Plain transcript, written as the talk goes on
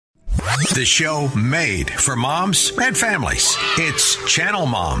The show made for moms and families. It's Channel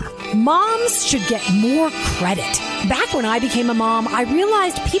Mom. Moms should get more credit. Back when I became a mom, I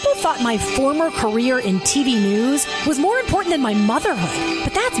realized people thought my former career in TV news was more important than my motherhood.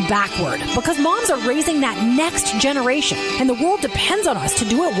 But that's backward, because moms are raising that next generation, and the world depends on us to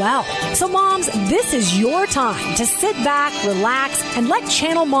do it well. So moms, this is your time to sit back, relax, and let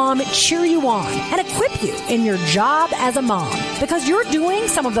Channel Mom cheer you on and equip you in your job as a mom, because you're doing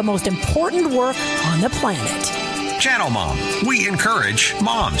some of the most important work on the planet. Channel Mom. We encourage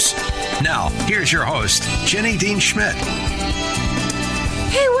moms. Now, here's your host, Jenny Dean Schmidt.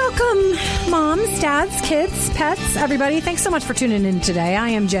 Hey, welcome, moms, dads, kids, pets, everybody. Thanks so much for tuning in today. I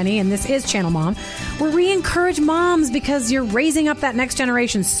am Jenny, and this is Channel Mom, where we encourage moms because you're raising up that next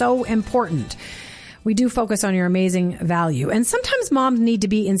generation. So important. We do focus on your amazing value. And sometimes moms need to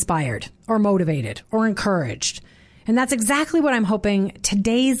be inspired or motivated or encouraged. And that's exactly what I'm hoping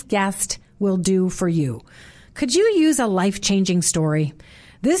today's guest will do for you. Could you use a life-changing story?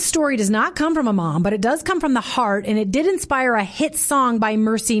 This story does not come from a mom, but it does come from the heart, and it did inspire a hit song by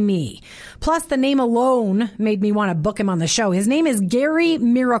Mercy Me. Plus, the name alone made me want to book him on the show. His name is Gary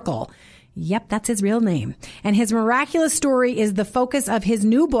Miracle. Yep, that's his real name. And his miraculous story is the focus of his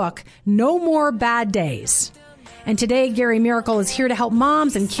new book, No More Bad Days. And today, Gary Miracle is here to help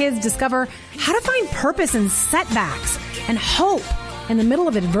moms and kids discover how to find purpose in setbacks and hope in the middle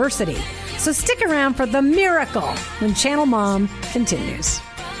of adversity. So stick around for the miracle when Channel Mom continues.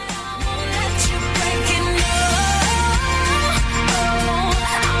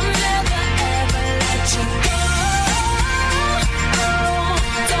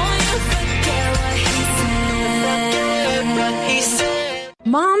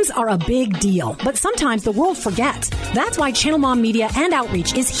 Moms are a big deal, but sometimes the world forgets. That's why Channel Mom Media and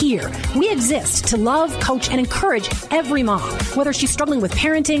Outreach is here. We exist to love, coach, and encourage every mom, whether she's struggling with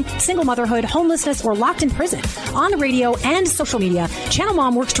parenting, single motherhood, homelessness, or locked in prison. On the radio and social media, Channel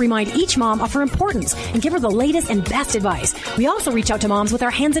Mom works to remind each mom of her importance and give her the latest and best advice. We also reach out to moms with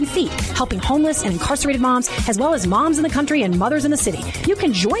our hands and feet, helping homeless and incarcerated moms, as well as moms in the country and mothers in the city. You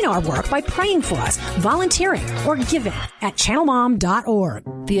can join our work by praying for us, volunteering, or giving at channelmom.org.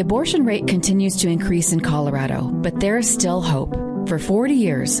 The abortion rate continues to increase in Colorado, but there is still hope. For 40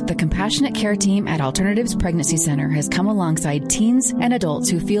 years, the Compassionate Care Team at Alternatives Pregnancy Center has come alongside teens and adults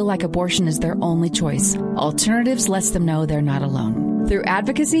who feel like abortion is their only choice. Alternatives lets them know they're not alone. Through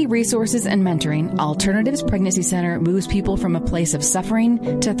advocacy, resources, and mentoring, Alternatives Pregnancy Center moves people from a place of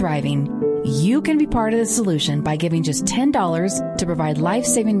suffering to thriving. You can be part of the solution by giving just $10 to provide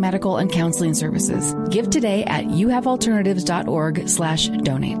life-saving medical and counseling services. Give today at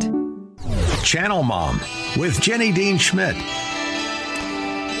youhavealternatives.org/donate. Channel Mom with Jenny Dean Schmidt.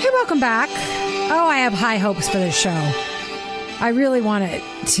 Hey, welcome back. Oh, I have high hopes for this show. I really want it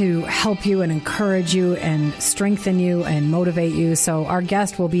to help you and encourage you and strengthen you and motivate you. So our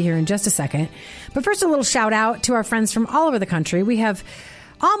guest will be here in just a second. But first, a little shout out to our friends from all over the country. We have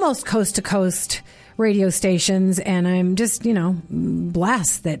almost coast to coast radio stations, and I'm just,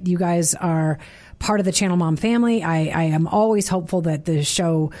 blessed that you guys are part of the Channel Mom family. I am always hopeful that the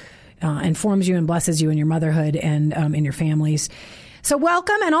show informs you and blesses you in your motherhood and in your families. So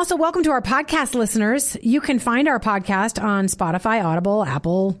welcome, and also welcome to our podcast listeners. You can find our podcast on Spotify, Audible,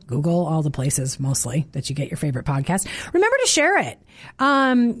 Apple, Google, all the places mostly that you get your favorite podcast. Remember to share it.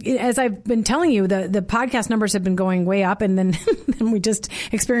 As I've been telling you, the podcast numbers have been going way up, and then we just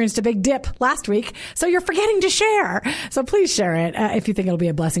experienced a big dip last week. So you're forgetting to share. So please share it if you think it'll be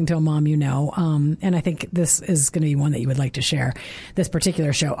a blessing to a mom you know. And I think this is going to be one that you would like to share, this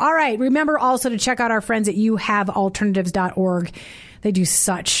particular show. All right. Remember also to check out our friends at youhavealternatives.org. They do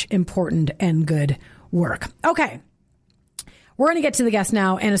such important and good work. Okay. We're going to get to the guest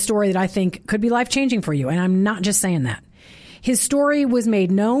now and a story that I think could be life-changing for you. And I'm not just saying that. His story was made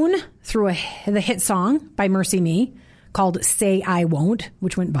known through the hit song by Mercy Me called Say I Won't,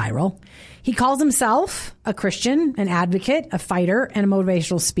 which went viral. He calls himself a Christian, an advocate, a fighter, and a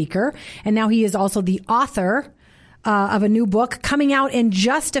motivational speaker. And now he is also the author of a new book coming out in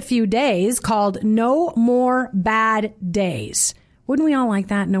just a few days called No More Bad Days. Wouldn't we all like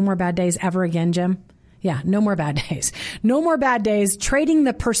that? No more bad days ever again, Jim? Yeah, no more bad days. No more bad days, trading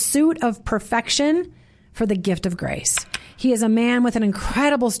the pursuit of perfection for the gift of grace. He is a man with an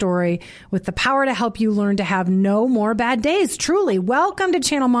incredible story with the power to help you learn to have no more bad days. Truly, welcome to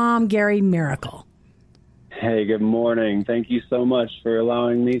Channel Mom, Gary Miracle. Hey, good morning. Thank you so much for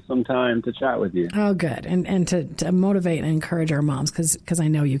allowing me some time to chat with you. Oh, good. And to motivate and encourage our moms, because I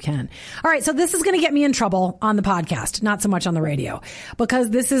know you can. All right, so this is going to get me in trouble on the podcast, not so much on the radio, because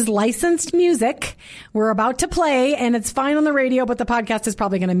this is licensed music we're about to play, and it's fine on the radio, but the podcast is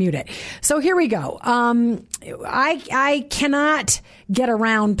probably going to mute it. So here we go. I cannot get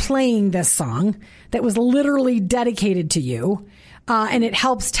around playing this song that was literally dedicated to you, and it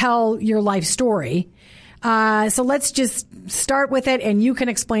helps tell your life story. So let's just start with it, and you can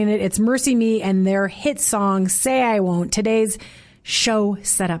explain it. It's Mercy Me and their hit song, Say I Won't, today's show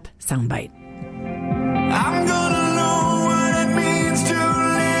setup soundbite. I'm gonna know what it means to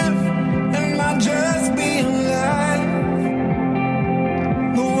live and not just be alive.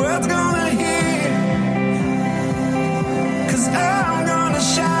 The world's gonna hear, 'cause I'm gonna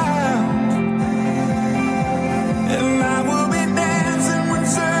shout, and I will be dancing when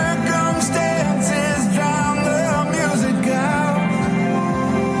circumstances drown the music out.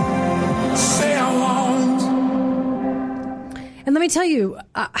 Say I won't. And let me tell you,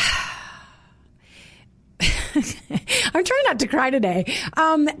 I'm trying not to cry today.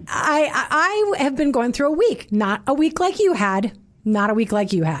 I have been going through a week, not a week like you had,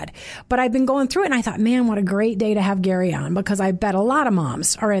 but I've been going through it, and I thought, man, what a great day to have Gary on, because I bet a lot of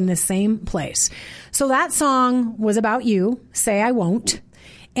moms are in the same place. So that song was about you, Say I Won't.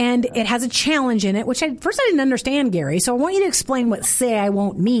 And it has a challenge in it, which I didn't understand, Gary. So I want you to explain what Say I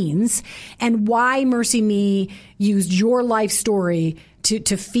Won't means and why Mercy Me used your life story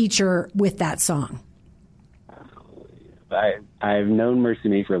to feature with that song. I've known Mercy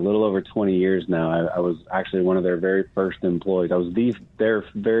Me for a little over 20 years now. I was actually one of their very first employees. I was their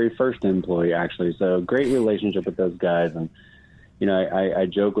very first employee, actually. So great relationship with those guys. And, you know, I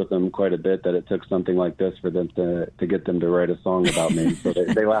joke with them quite a bit that it took something like this for them to get them to write a song about me. So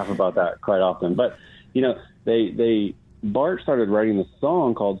they laugh about that quite often. But, you know, Bart started writing the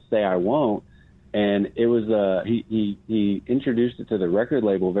song called Say I Won't. And it was he introduced it to the record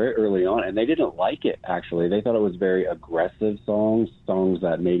label very early on, and they didn't like it, actually. They thought it was very aggressive songs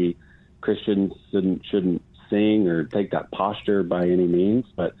that maybe Christians shouldn't sing or take that posture by any means.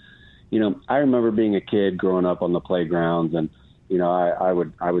 But, you know, I remember being a kid growing up on the playgrounds, and, you know, I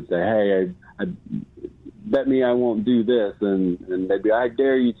would say, hey, I bet me I won't do this, and they'd be, I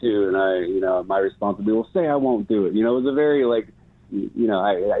dare you to, and my response would be, well, say I won't do it. You know, it was a very, like, you know,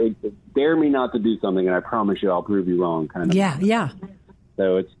 I dare me not to do something, and I promise you I'll prove you wrong, kind of. Yeah.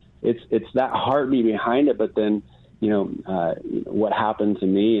 So it's that heartbeat behind it. But then, you know, what happened to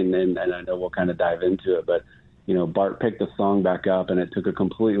me, and I know we'll kind of dive into it, but, you know, Bart picked the song back up, and it took a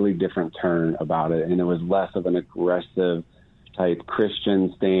completely different turn about it, and it was less of an aggressive type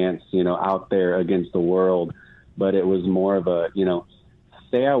Christian stance, you know, out there against the world, but it was more of a, you know,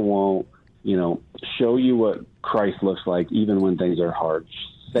 say I won't, you know, show you what Christ looks like even when things are hard.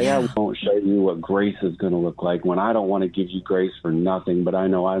 Say I won't show you what grace is going to look like when I don't want to give you grace for nothing, but I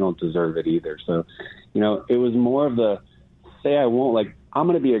know I don't deserve it either. So, you know, it was more of the say I won't, like, I'm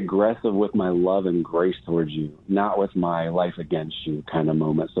going to be aggressive with my love and grace towards you, not with my life against you kind of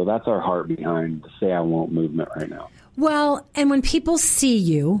moment. So that's our heart behind the Say I Won't movement right now. Well, and when people see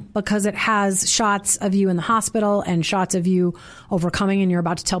you, because it has shots of you in the hospital and shots of you overcoming, and you're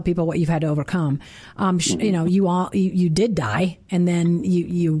about to tell people what you've had to overcome, you know, you did die, and then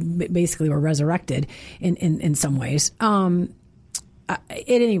you basically were resurrected in some ways. At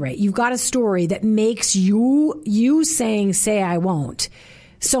any rate, you've got a story that makes you saying "Say I Won't"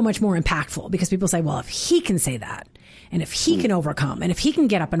 so much more impactful, because people say, well, if he can say that, and if he can overcome, and if he can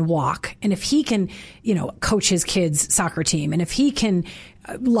get up and walk, and if he can, you know, coach his kids' soccer team, and if he can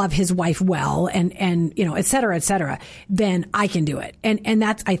love his wife well, and you know, et cetera, then I can do it. And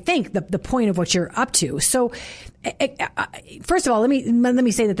that's, I think, the point of what you're up to. So, first of all, let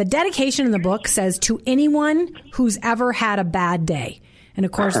me say that the dedication in the book says, to anyone who's ever had a bad day. And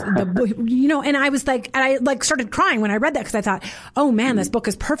of course, you know, and I was like, and I started crying when I read that, because I thought, oh man, this book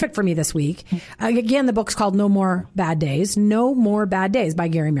is perfect for me this week. Again, the book's called No More Bad Days by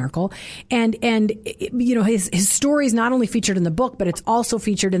Gary Miracle. And you know, his story is not only featured in the book, but it's also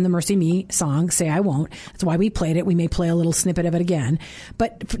featured in the Mercy Me song, Say I Won't. That's why we played it. We may play a little snippet of it again.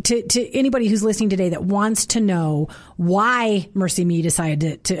 But to anybody who's listening today that wants to know why Mercy Me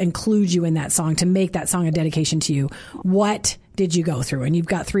decided to include you in that song, to make that song a dedication to you, what did you go through? And you've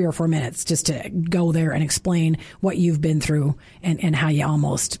got 3 or 4 minutes just to go there and explain what you've been through and how you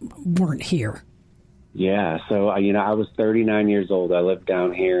almost weren't here. Yeah. So, you know, I was 39 years old. I lived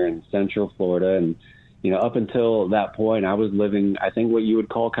down here in Central Florida. And, you know, up until that point, I was living, I think, what you would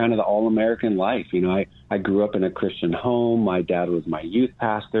call kind of the all-American life. You know, I grew up in a Christian home. My dad was my youth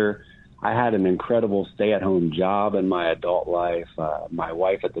pastor. I had an incredible stay-at-home job in my adult life. My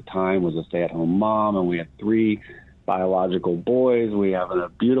wife at the time was a stay-at-home mom, and we had 3 biological boys. We have a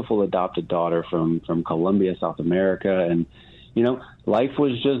beautiful adopted daughter from Colombia, South America. And, you know, life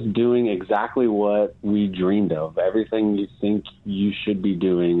was just doing exactly what we dreamed of. Everything you think you should be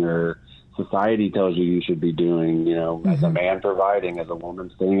doing or society tells you should be doing, you know, as a man providing, as a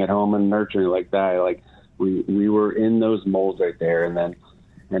woman staying at home and nurturing like that. Like we were in those molds right there. And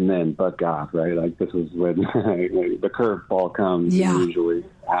then, but God, right? Like this is when the curveball comes and usually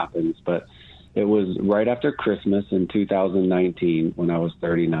happens. But it was right after Christmas in 2019 when I was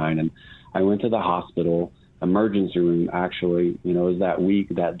 39, and I went to the hospital emergency room. Actually, you know, it was that week,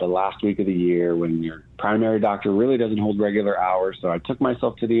 the last week of the year when your primary doctor really doesn't hold regular hours. So I took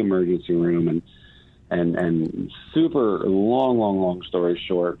myself to the emergency room, and super long story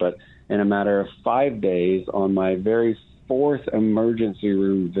short, but in a matter of 5 days, on my very 4th emergency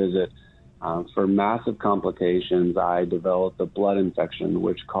room visit, for massive complications, I developed a blood infection,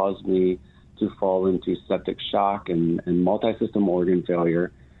 which caused me to fall into septic shock and multi-system organ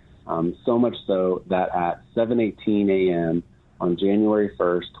failure. So much so that at 7:18 a.m. on January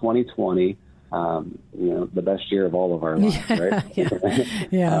 1st, 2020, you know, the best year of all of our lives, right?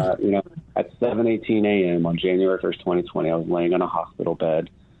 You know, at 7:18 a.m. on January 1st, 2020, I was laying on a hospital bed,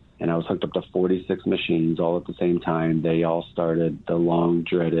 and I was hooked up to 46 machines all at the same time. They all started the long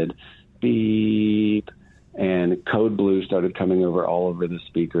dreaded beep, and code blue started coming all over the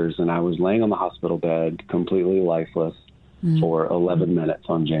speakers. And I was laying on the hospital bed, completely lifeless, for 11 minutes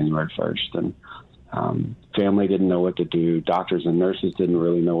on January 1st. And family didn't know what to do. Doctors and nurses didn't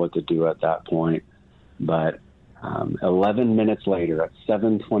really know what to do at that point. But 11 minutes later, at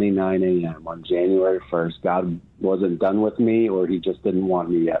 7:29 a.m. on January 1st, God wasn't done with me, or he just didn't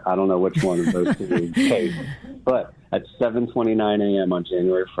want me yet. I don't know which one of those two is the case. But at 7:29 a.m. on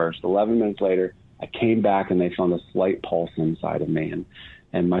January 1st, 11 minutes later, I came back and they found a slight pulse inside of me.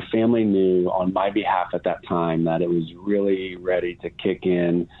 And my family knew on my behalf at that time that it was really ready to kick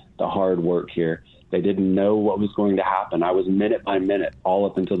in the hard work here. They didn't know what was going to happen. I was minute by minute all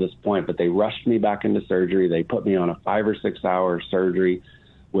up until this point, but they rushed me back into surgery. They put me on a 5 or 6 hour surgery,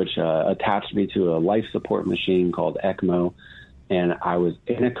 which attached me to a life support machine called ECMO. And I was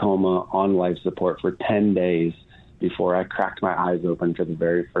in a coma on life support for 10 days before I cracked my eyes open for the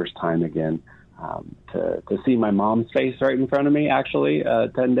very first time again. To see my mom's face right in front of me, actually,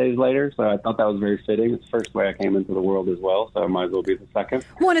 10 days later. So I thought that was very fitting. It's the first way I came into the world as well, so I might as well be the second.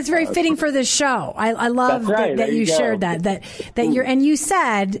 Well, and it's very fitting for this show. I love that you shared that you're, and you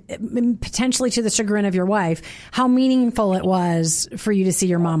said, potentially to the chagrin of your wife, how meaningful it was for you to see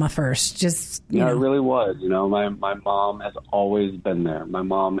your mama first. Just, you know. It really was. You know, my mom has always been there. My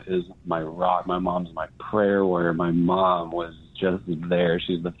mom is my rock. My mom's my prayer warrior. My mom was just there.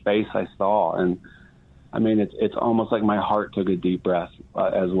 She's the face I saw. And I mean, it's almost like my heart took a deep breath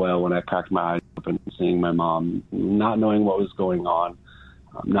as well when I cracked my eyes open, seeing my mom, not knowing what was going on,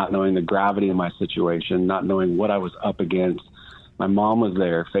 not knowing the gravity of my situation, not knowing what I was up against. My mom was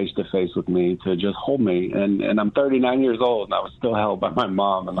there face to face with me to just hold me. And I'm 39 years old, and I was still held by my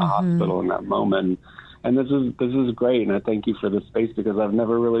mom in the hospital in that moment. And this is great, and I thank you for the space, because I've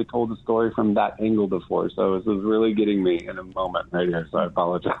never really told a story from that angle before. So this is really getting me in a moment right here, so I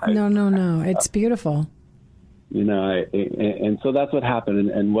apologize. No. It's beautiful. You know, and so that's what happened.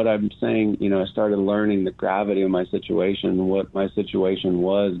 And what I'm saying, you know, I started learning the gravity of my situation, what my situation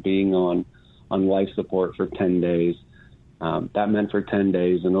was being on life support for 10 days. That meant for 10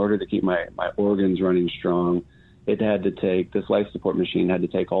 days, in order to keep my organs running strong, this life support machine had to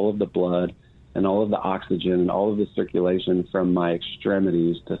take all of the blood and all of the oxygen and all of the circulation from my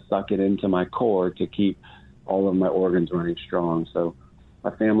extremities to suck it into my core to keep all of my organs running strong. So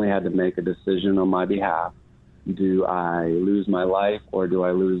my family had to make a decision on my behalf. Do I lose my life, or do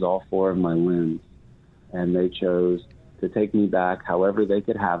I lose all 4 of my limbs? And they chose to take me back however they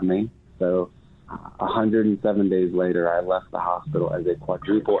could have me. So 107 days later, I left the hospital as a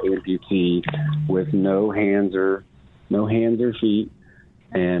quadruple amputee with no hands or feet,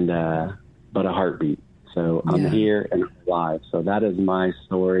 and but a heartbeat. So I'm here and alive. So that is my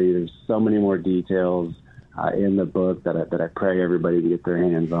story. There's so many more details in the book that I pray everybody to get their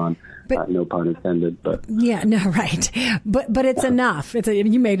hands on. But, no pun intended. But yeah, no, right. But it's enough.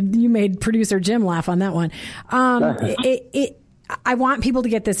 You made producer Jim laugh on that one. I want people to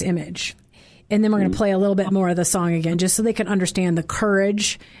get this image. And then we're going to play a little bit more of the song again, just so they can understand the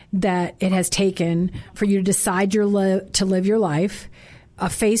courage that it has taken for you to decide to live your life,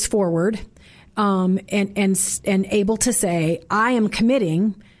 face forward, and able to say, I am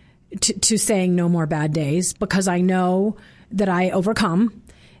committing to saying no more bad days, because I know that I overcome.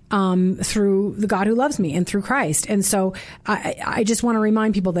 through the God who loves me and through Christ. And so I just want to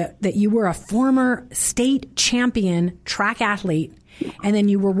remind people that you were a former state champion track athlete, and then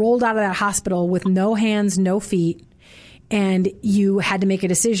you were rolled out of that hospital with no hands, no feet, and you had to make a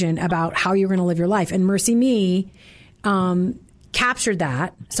decision about how you were going to live your life. And Mercy Me captured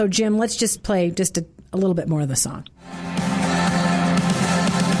that. So, Jim, let's just play just a little bit more of the song.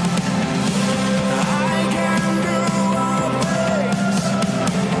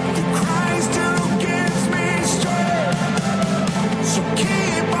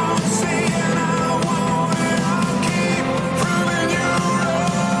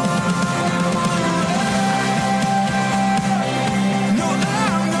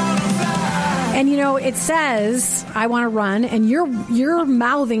 And, you know, it says, I want to run, and you're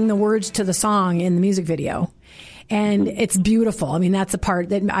mouthing the words to the song in the music video. And it's beautiful. I mean, that's the part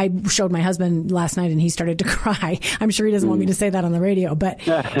that I showed my husband last night, and he started to cry. I'm sure he doesn't want me to say that on the radio, but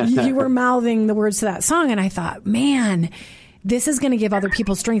you were mouthing the words to that song. And I thought, man, this is going to give other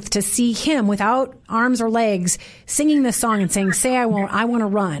people strength to see him without arms or legs singing this song and saying, say I won't, I want to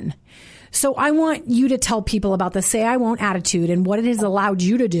run. So I want you to tell people about the say I won't attitude and what it has allowed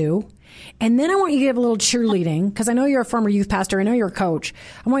you to do. And then I want you to give a little cheerleading, because I know you're a former youth pastor. I know you're a coach.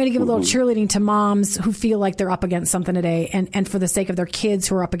 I want you to give a little cheerleading to moms who feel like they're up against something today, and for the sake of their kids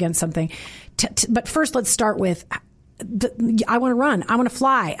who are up against something. But first, let's start with, I want to run. I want to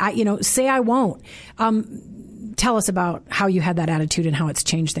fly. Say I won't. Tell us about how you had that attitude and how it's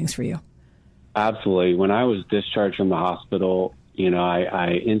changed things for you. Absolutely. When I was discharged from the hospital,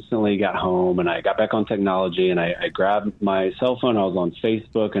 I instantly got home and I got back on technology, and I grabbed my cell phone. I was on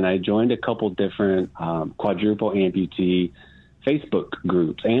Facebook, and I joined a couple different quadruple amputee Facebook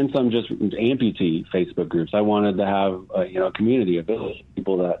groups and some just amputee Facebook groups. I wanted to have a community of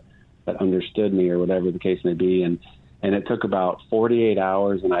people that understood me, or whatever the case may be. And it took about 48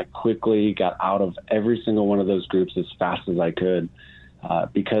 hours, and I quickly got out of every single one of those groups as fast as I could.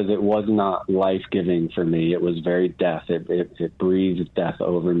 Because it was not life-giving for me. It was very death. It breathed death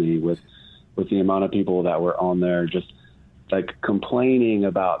over me with the amount of people that were on there just like complaining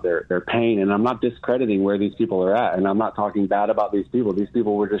about their pain. And I'm not discrediting where these people are at, and I'm not talking bad about these people. These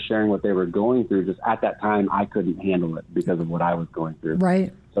people were just sharing what they were going through. Just at that time, I couldn't handle it because of what I was going through.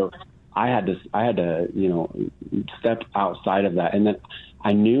 Right. So I had to step outside of that. And then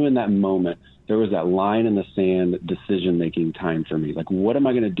I knew in that moment, there was that line in the sand decision-making time for me. Like, what am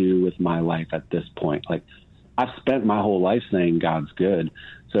I going to do with my life at this point? Like, I've spent my whole life saying God's good.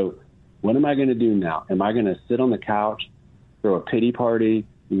 So what am I going to do now? Am I going to sit on the couch, throw a pity party?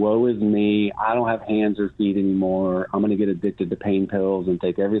 Woe is me. I don't have hands or feet anymore. I'm going to get addicted to pain pills and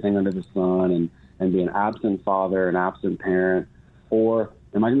take everything under the sun and be an absent father, an absent parent? Or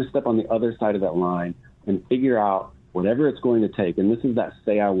am I going to step on the other side of that line and figure out whatever it's going to take? And this is that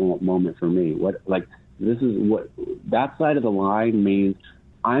say I won't moment for me. This is what that side of the line means.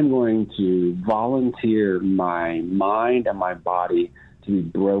 I'm going to volunteer my mind and my body to be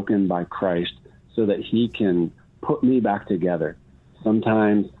broken by Christ so that he can put me back together.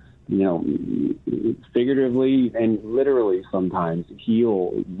 Sometimes, figuratively and literally sometimes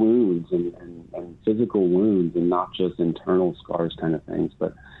heal wounds and physical wounds, and not just internal scars kind of things,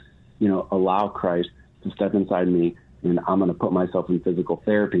 but, allow Christ to step inside me, and I'm going to put myself in physical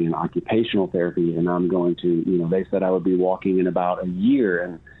therapy and occupational therapy, and I'm going to, they said I would be walking in about a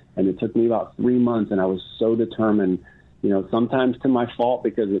year, and it took me about 3 months, and I was so determined, sometimes to my fault,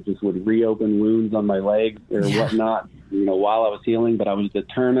 because it just would reopen wounds on my legs or whatnot, while I was healing, but I was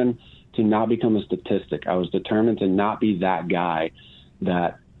determined to not become a statistic. I was determined to not be that guy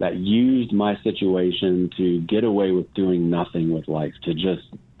that used my situation to get away with doing nothing with life, to just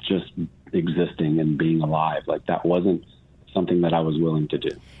existing and being alive. Like, that wasn't something that I was willing to do.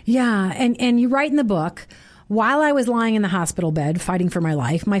 Yeah. And you write in the book, while I was lying in the hospital bed fighting for my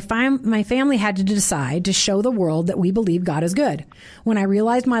life, my family had to decide to show the world that we believe God is good. When I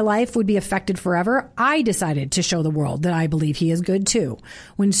realized my life would be affected forever, I decided to show the world that I believe he is good too.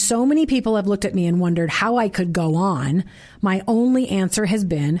 When so many people have looked at me and wondered how I could go on, my only answer has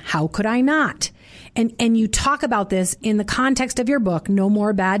been, how could I not? And you talk about this in the context of your book, No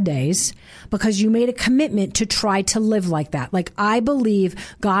More Bad Days, because you made a commitment to try to live like that. Like, I believe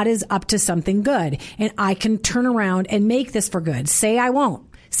God is up to something good, and I can turn around and make this for good. Say I won't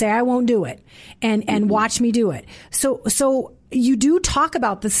do it, and watch me do it. So you do talk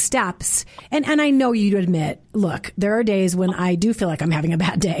about the steps, and I know you admit, look, there are days when I do feel like I'm having a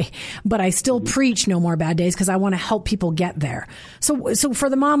bad day, but I still preach no more bad days because I want to help people get there. So for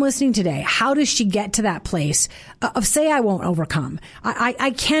the mom listening today, how does she get to that place of say I won't overcome?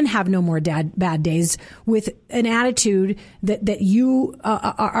 I can have no more bad days with an attitude that you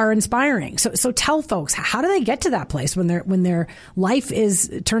are inspiring. So tell folks, how do they get to that place when their life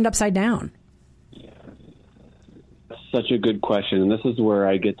is turned upside down? Such a good question. And this is where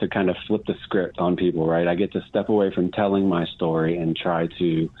I get to kind of flip the script on people, right? I get to step away from telling my story and try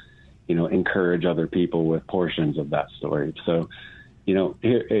to, encourage other people with portions of that story. So,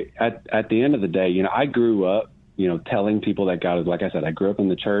 here, at the end of the day, I grew up, telling people that God is, like I said, I grew up in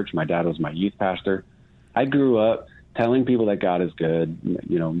the church. My dad was my youth pastor. I grew up telling people that God is good,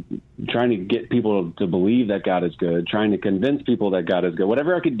 trying to get people to believe that God is good, trying to convince people that God is good,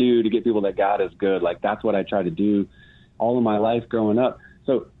 whatever I could do to get people that God is good. Like, that's what I try to do all of my life growing up.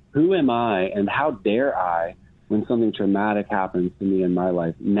 So who am I, and how dare I, when something traumatic happens to me in my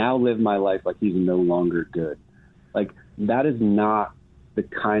life, now live my life like he's no longer good? Like, that is not the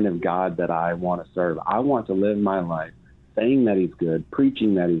kind of God that I want to serve. I want to live my life saying that he's good,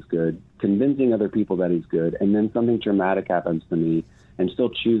 preaching that he's good, convincing other people that he's good, and then something traumatic happens to me and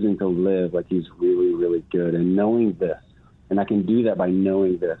still choosing to live like he's really, really good, and knowing this. And I can do that by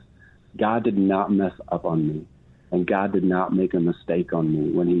knowing this. God did not mess up on me. And God did not make a mistake on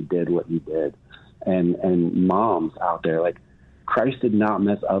me when he did what he did. And moms out there, like, Christ did not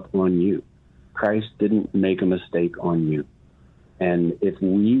mess up on you. Christ didn't make a mistake on you. And if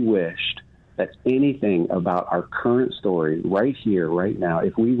we wished that anything about our current story right here, right now,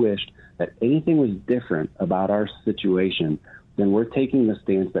 if we wished that anything was different about our situation, then we're taking the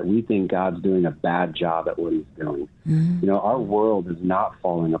stance that we think God's doing a bad job at what he's doing. Mm-hmm. Our world is not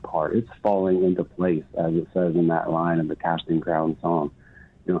falling apart. It's falling into place, as it says in that line of the Casting Crown song.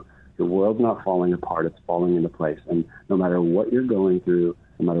 The world's not falling apart. It's falling into place. And no matter what you're going through,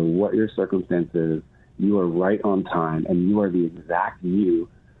 no matter what your circumstance is, you are right on time, and you are the exact you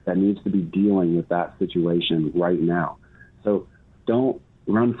that needs to be dealing with that situation right now. So don't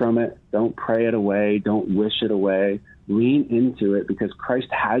run from it. Don't pray it away. Don't wish it away. Lean into it, because Christ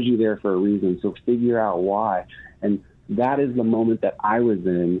has you there for a reason. So figure out why. And that is the moment that I was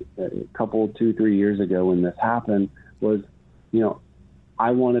in a couple, 2-3 years ago when this happened. Was, I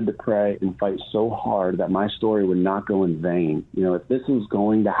wanted to pray and fight so hard that my story would not go in vain. If this was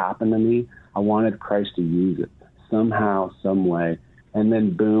going to happen to me, I wanted Christ to use it somehow, some way. And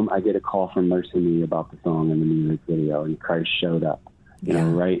then boom, I get a call from Mercy Me about the song and the music video, and Christ showed up,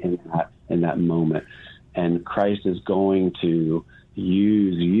 right in that moment. And Christ is going to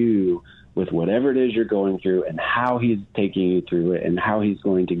use you with whatever it is you're going through, and how he's taking you through it, and how he's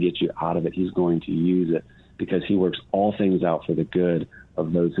going to get you out of it. He's going to use it, because he works all things out for the good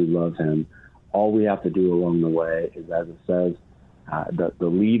of those who love him. All we have to do along the way is, as it says, the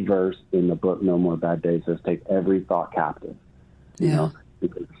lead verse in the book No More Bad Days says, take every thought captive.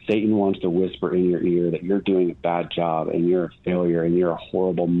 Because Satan wants to whisper in your ear that you're doing a bad job, and you're a failure, and you're a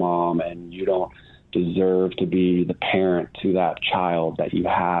horrible mom, and you don't deserve to be the parent to that child that you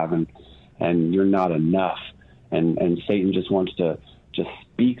have, and you're not enough. And Satan just wants to just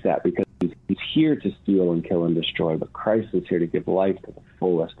speak that, because he's here to steal and kill and destroy, but Christ is here to give life to the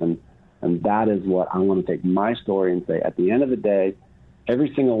fullest. And that is what I want to take my story and say, at the end of the day,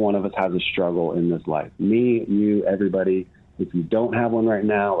 every single one of us has a struggle in this life. Me, you, everybody. If you don't have one right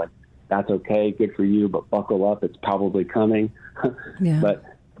now, like, that's okay, good for you, but buckle up, it's probably coming. But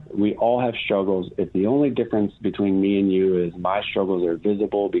we all have struggles. If the only difference between me and you is my struggles are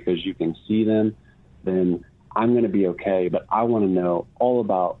visible because you can see them, then I'm going to be okay. But I want to know all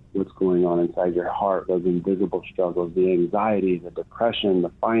about what's going on inside your heart, those invisible struggles, the anxiety, the depression,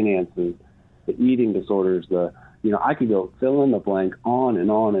 the finances, the eating disorders, I could go fill in the blank on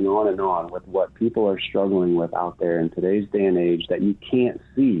and on and on and on with what people are struggling with out there in today's day and age that you can't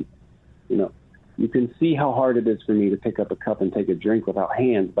see. You can see how hard it is for me to pick up a cup and take a drink without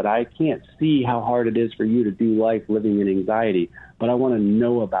hands, but I can't see how hard it is for you to do life living in anxiety. But I want to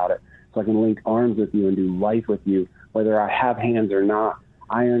know about it so I can link arms with you and do life with you, whether I have hands or not.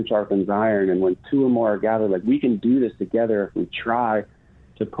 Iron sharpens iron, and when two or more are gathered, like, we can do this together if we try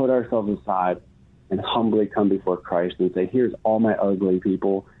to put ourselves aside and humbly come before Christ and say, here's all my ugly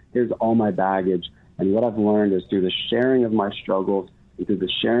people, here's all my baggage. And what I've learned is, through the sharing of my struggles and through the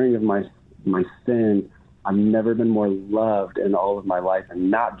sharing of my sins, I've never been more loved in all of my life,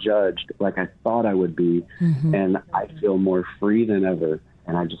 and not judged like I thought I would be. Mm-hmm. And I feel more free than ever.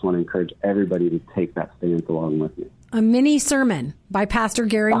 And I just want to encourage everybody to take that stance along with me. a mini sermon by Pastor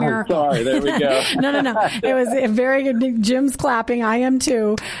Gary Miracle. Sorry, there we go. No. It was a very good. Jim's clapping. I am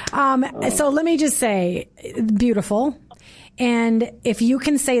too. So let me just say, beautiful. And if you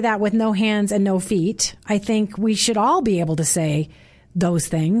can say that with no hands and no feet, I think we should all be able to say those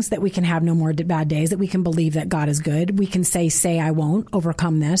things, that we can have no more bad days, that we can believe that God is good. We can say I won't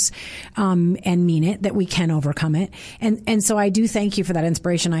overcome this, and mean it, that we can overcome it. And so I do thank you for that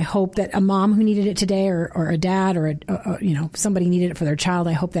inspiration. I hope that a mom who needed it today, or a dad, or somebody needed it for their child,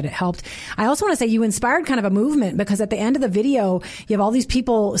 I hope that it helped. I also want to say you inspired kind of a movement, because at the end of the video, you have all these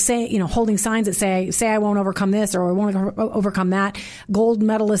people holding signs that say I won't overcome this, or I won't overcome that. Gold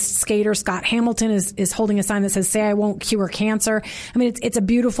medalist skater Scott Hamilton is holding a sign that says, say I won't cure cancer. I mean, it's a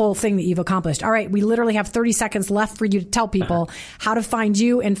beautiful thing that you've accomplished. All right, we literally have 30 seconds left for you to tell people how to find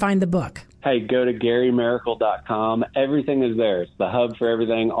you and find the book. Hey, go to GaryMiracle.com. Everything is there. It's the hub for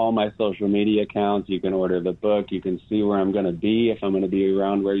everything, all my social media accounts. You can order the book. You can see where I'm going to be. If I'm going to be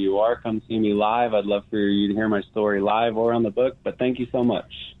around where you are, come see me live. I'd love for you to hear my story live or on the book, but thank you so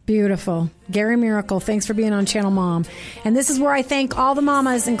much. Beautiful. Gary Miracle, thanks for being on Channel Mom. And this is where I thank all the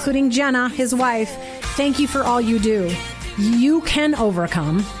mamas, including Jenna, his wife. Thank you for all you do. You can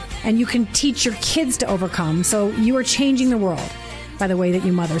overcome, and you can teach your kids to overcome. So you are changing the world by the way that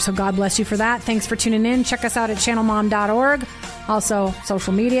you mother. So God bless you for that. Thanks for tuning in. Check us out at channelmom.org. Also,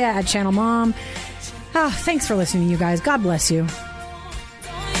 social media at Channel Mom. Thanks for listening, you guys. God bless you.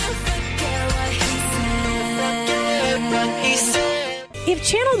 If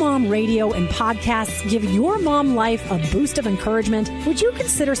Channel Mom radio and podcasts give your mom life a boost of encouragement, would you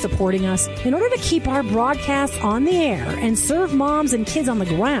consider supporting us? In order to keep our broadcasts on the air and serve moms and kids on the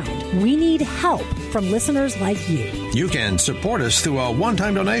ground, we need help from listeners like you. You can support us through a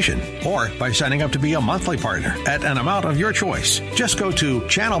one-time donation or by signing up to be a monthly partner at an amount of your choice. Just go to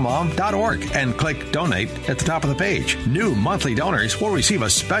channelmom.org and click Donate at the top of the page. New monthly donors will receive a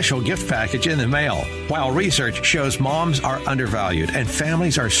special gift package in the mail. While research shows moms are undervalued and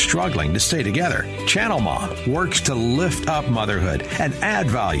families are struggling to stay together, Channel Mom works to lift up motherhood and add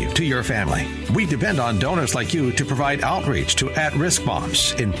value to your family. We depend on donors like you to provide outreach to at-risk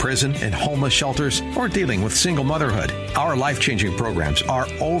moms in prison and homeless shelters or dealing with single motherhood. Our life-changing programs are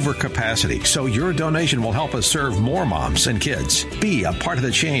over capacity, so your donation will help us serve more moms and kids. Be a part of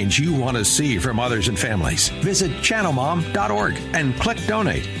the change you want to see for mothers and families. Visit channelmom.org and click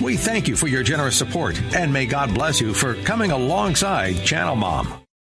Donate. We thank you for your generous support, and may God bless you for coming alongside Channel Mom.